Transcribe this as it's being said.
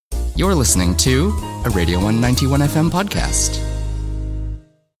You're listening to a Radio 191 FM podcast.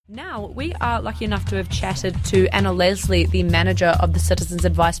 Now, we are lucky enough to have chatted to Anna Leslie, the manager of the Citizens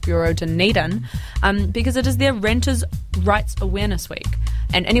Advice Bureau Dunedin, because it is their Renters' Rights Awareness Week.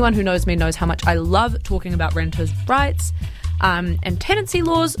 And anyone who knows me knows how much I love talking about renters' rights and tenancy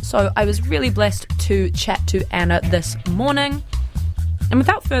laws, so I was really blessed to chat to Anna this morning. And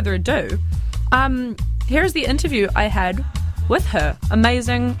without further ado, here is the interview I had with her.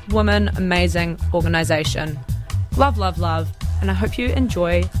 Amazing woman, amazing organisation. Love, love, love. And I hope you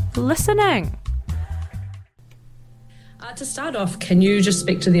enjoy listening. To start off, can you just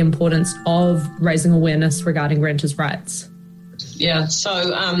speak to the importance of raising awareness regarding renters' rights? Yeah,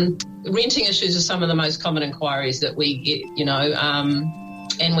 so renting issues are some of the most common inquiries that we get,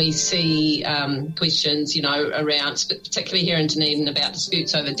 and we see questions, around, particularly here in Dunedin, about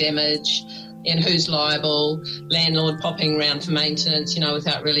disputes over damage and who's liable, landlord popping around for maintenance,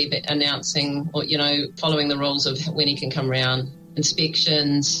 without really announcing or, following the rules of when he can come round,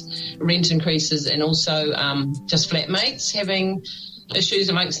 inspections, rent increases, and also just flatmates having issues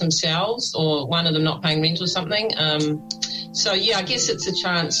amongst themselves or one of them not paying rent or something. I guess it's a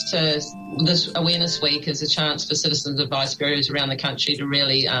chance this Awareness Week is a chance for Citizens Advice Bureaus around the country to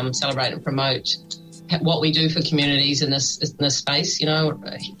really celebrate and promote what we do for communities in this space,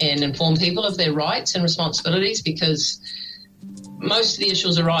 and inform people of their rights and responsibilities, because most of the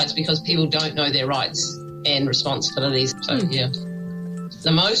issues arise because people don't know their rights and responsibilities. So,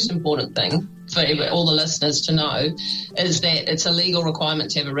 the most important thing for all the listeners to know is that it's a legal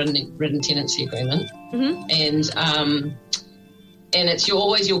requirement to have a written tenancy agreement. Mm-hmm. And it's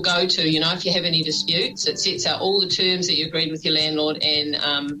always your go-to, if you have any disputes. It sets out all the terms that you agreed with your landlord,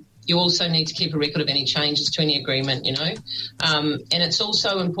 and you also need to keep a record of any changes to any agreement, and it's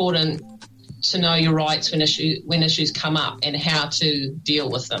also important to know your rights when issues come up and how to deal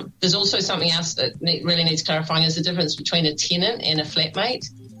with them. There's also something else that really needs clarifying, is the difference between a tenant and a flatmate.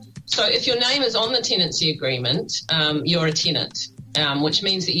 So if your name is on the tenancy agreement, you're a tenant, which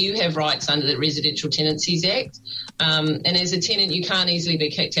means that you have rights under the Residential Tenancies Act. And as a tenant, you can't easily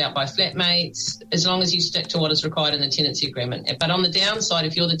be kicked out by flatmates as long as you stick to what is required in the tenancy agreement. But on the downside,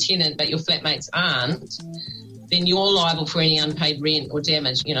 if you're the tenant but your flatmates aren't, then you're liable for any unpaid rent or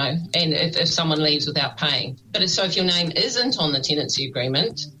damage, and if someone leaves without paying. But if your name isn't on the tenancy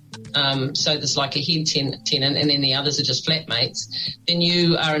agreement, so there's like a head tenant and then the others are just flatmates, then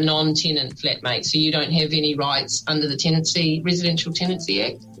you are a non-tenant flatmate, so you don't have any rights under the Residential Tenancy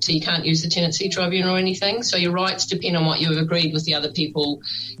Act, so you can't use the tenancy tribunal or anything. So your rights depend on what you have agreed with the other people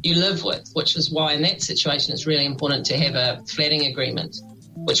you live with, which is why in that situation it's really important to have a flatting agreement,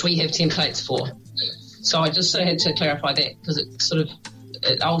 which we have templates for. So I just had to clarify that, because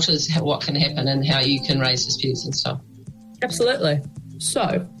it alters what can happen and how you can raise disputes and stuff. Absolutely.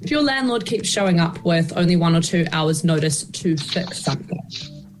 So, if your landlord keeps showing up with only 1 or 2 hours notice to fix something,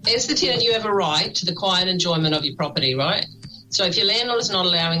 as the tenant, you have a right to the quiet enjoyment of your property, right? So if your landlord is not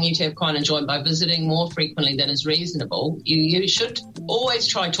allowing you to have quiet enjoyment by visiting more frequently than is reasonable, you should always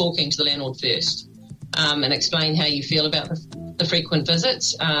try talking to the landlord first, and explain how you feel about the frequent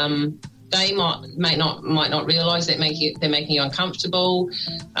visits. They might not realise that they're making you uncomfortable,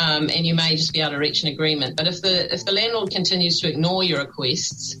 and you may just be able to reach an agreement. But if the landlord continues to ignore your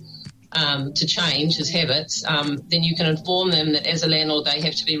requests to change his habits, then you can inform them that as a landlord they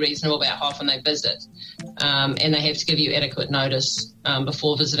have to be reasonable about how often they visit, and they have to give you adequate notice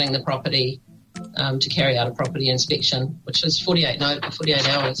before visiting the property to carry out a property inspection, which is 48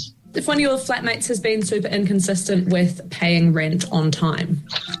 hours. If one of your flatmates has been super inconsistent with paying rent on time?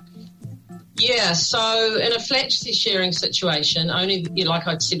 Yeah, so in a flat sharing situation, only, like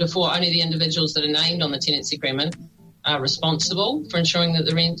I said before, only the individuals that are named on the tenancy agreement are responsible for ensuring that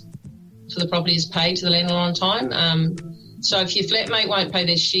the rent for the property is paid to the landlord on time. So if your flatmate won't pay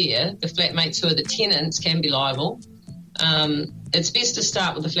their share, the flatmates who are the tenants can be liable. It's best to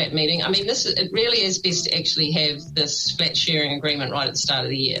start with the flat meeting. I mean, it really is best to actually have this flat sharing agreement right at the start of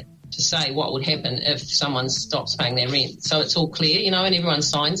the year to say what would happen if someone stops paying their rent. So it's all clear, and everyone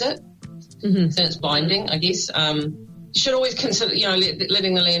signs it. Mm-hmm. So it's binding, I guess. You should always consider,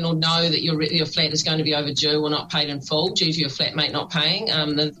 letting the landlord know that your flat is going to be overdue or not paid in full due to your flatmate not paying.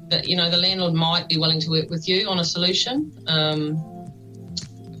 The landlord might be willing to work with you on a solution.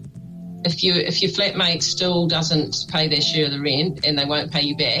 If your flatmate still doesn't pay their share of the rent and they won't pay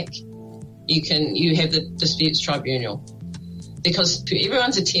you back, you have the disputes tribunal. Because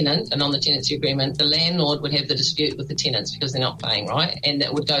everyone's a tenant, and on the tenancy agreement, the landlord would have the dispute with the tenants because they're not paying, right? And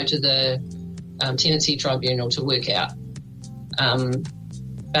that would go to the tenancy tribunal to work out.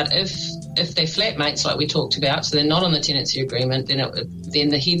 But if they're flatmates, like we talked about, so they're not on the tenancy agreement, then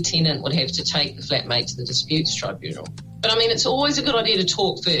the head tenant would have to take the flatmate to the disputes tribunal. But I mean, it's always a good idea to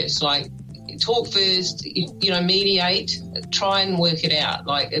talk first. Mediate, try and work it out.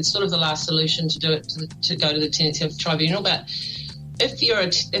 Like, it's sort of the last solution to do it, to go to the tenancy tribunal. But if you're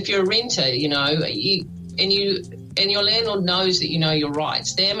a renter, and your landlord knows that you know your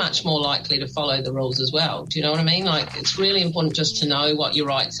rights, they're much more likely to follow the rules as well. Do you know what I mean? Like, it's really important just to know what your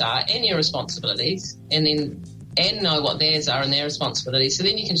rights are and your responsibilities, and know what theirs are and their responsibilities. So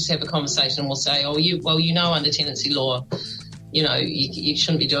then you can just have a conversation, and we'll say, under tenancy law, you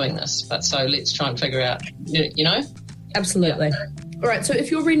shouldn't be doing this. But so let's try and figure out, Absolutely. Yeah. All right, so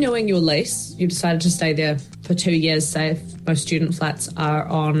if you're renewing your lease, you've decided to stay there for 2 years, say if most student flats are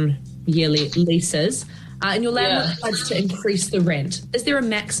on yearly leases, and your landlord decides to increase the rent, is there a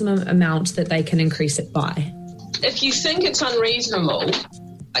maximum amount that they can increase it by? If you think it's unreasonable,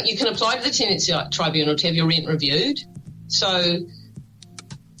 you can apply to the tenancy tribunal to have your rent reviewed. So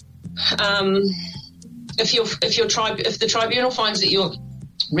if the tribunal finds that your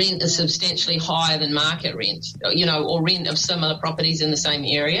rent is substantially higher than market rent, or rent of similar properties in the same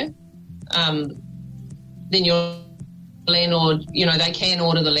area, then your landlord, they can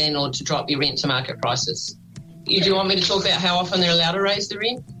order the landlord to drop your rent to market prices. Do you want me to talk about how often they're allowed to raise the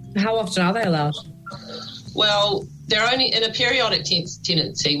rent? How often are they allowed? Well, they're only in a periodic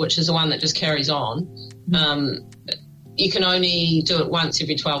tenancy, which is the one that just carries on. You can only do it once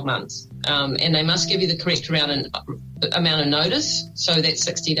every 12 months. And they must give you the correct amount of notice. So that's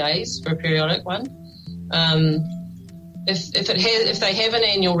 60 days for a periodic one. If they have an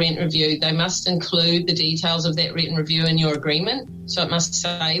annual rent review, they must include the details of that rent review in your agreement. So it must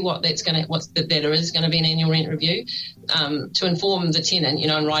say that there is going to be an annual rent review, to inform the tenant,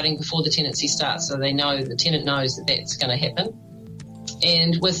 in writing before the tenancy starts, so the tenant knows that that's going to happen.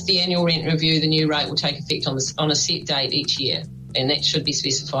 And with the annual rent review, the new rate will take effect on a set date each year, and that should be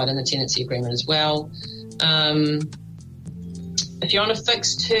specified in the tenancy agreement as well. If you're on a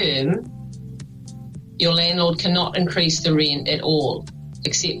fixed term, your landlord cannot increase the rent at all,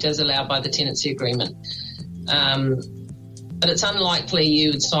 except as allowed by the tenancy agreement. But it's unlikely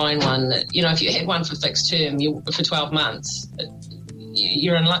you would sign one that, if you had one for fixed term for 12 months,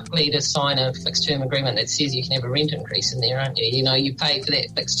 you're unlikely to sign a fixed term agreement that says you can have a rent increase in there, aren't you? You pay for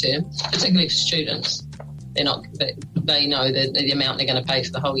that fixed term, particularly for students. They know the amount they're going to pay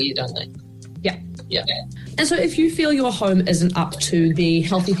for the whole year, don't they? Yeah. And so if you feel your home isn't up to the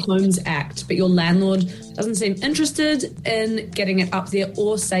Healthy Homes Act, but your landlord doesn't seem interested in getting it up there,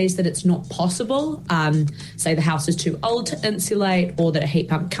 or says that it's not possible, say the house is too old to insulate, or that a heat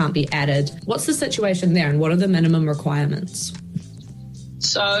pump can't be added, what's the situation there, and what are the minimum requirements?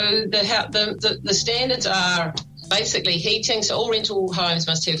 So the standards are basically heating. So all rental homes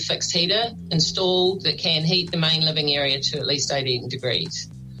must have fixed heater installed that can heat the main living area to at least 18 degrees.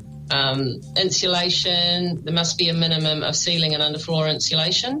 Insulation, there must be a minimum of ceiling and underfloor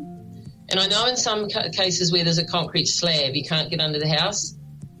insulation. And I know in some cases where there's a concrete slab, you can't get under the house.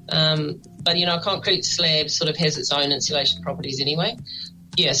 But, a concrete slab sort of has its own insulation properties anyway.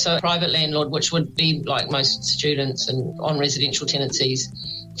 Yeah, so a private landlord, which would be like most students and on residential tenancies,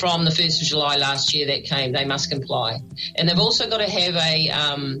 from the 1st of July last year they must comply. And they've also got to have a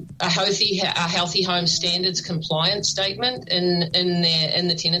healthy home standards compliance statement in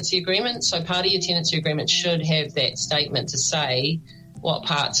the tenancy agreement. So part of your tenancy agreement should have that statement to say what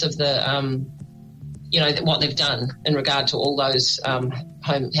parts of the, what they've done in regard to all those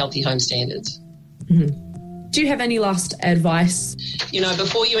healthy home standards. Mm-hmm. Do you have any last advice?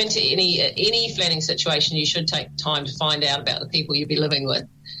 Before you enter any flatting situation, you should take time to find out about the people you'll be living with.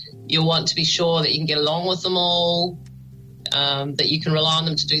 You'll want to be sure that you can get along with them all, that you can rely on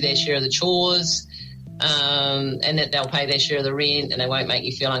them to do their share of the chores, and that they'll pay their share of the rent, and they won't make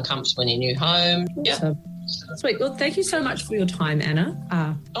you feel uncomfortable in your new home. Yeah. Sweet. Well, thank you so much for your time,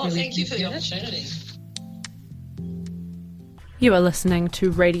 Anna. Thank you for the opportunity. You are listening to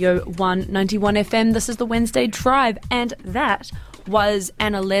Radio 191 FM. This is the Wednesday Drive, and that was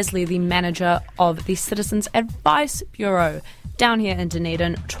Anna Leslie, the manager of the Citizens Advice Bureau down here in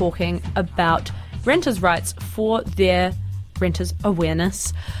Dunedin, talking about renters' rights for their Renters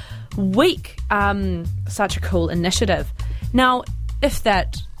Awareness Week. Such a cool initiative. Now, if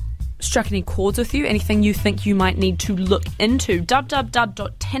that struck any chords with you, anything you think you might need to look into,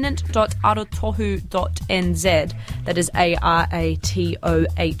 www.tenant.arotohu.nz, that is ARATOHU,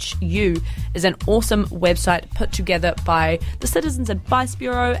 is an awesome website put together by the Citizens Advice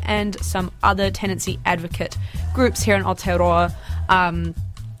Bureau and some other tenancy advocate groups here in Aotearoa,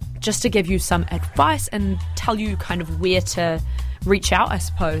 just to give you some advice and tell you kind of where to reach out, I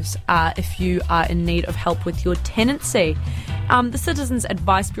suppose, if you are in need of help with your tenancy. The Citizens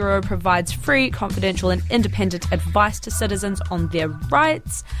Advice Bureau provides free, confidential and independent advice to citizens on their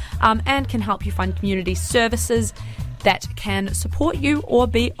rights, and can help you find community services that can support you or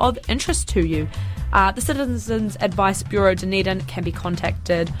be of interest to you. The Citizens Advice Bureau Dunedin can be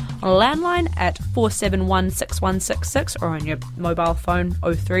contacted on a landline at 471 6166 or on your mobile phone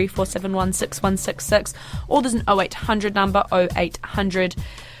 03 471 6166, or there's an 0800 number 0800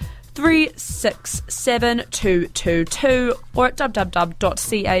 367 222, or at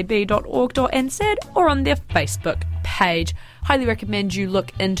www.cab.org.nz, or on their Facebook page. Highly recommend you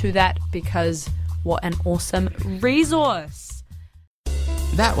look into that, because what an awesome resource.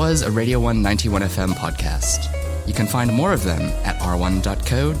 That was a Radio 1 91 FM podcast. You can find more of them at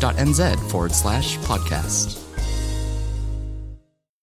r1.co.nz/podcast.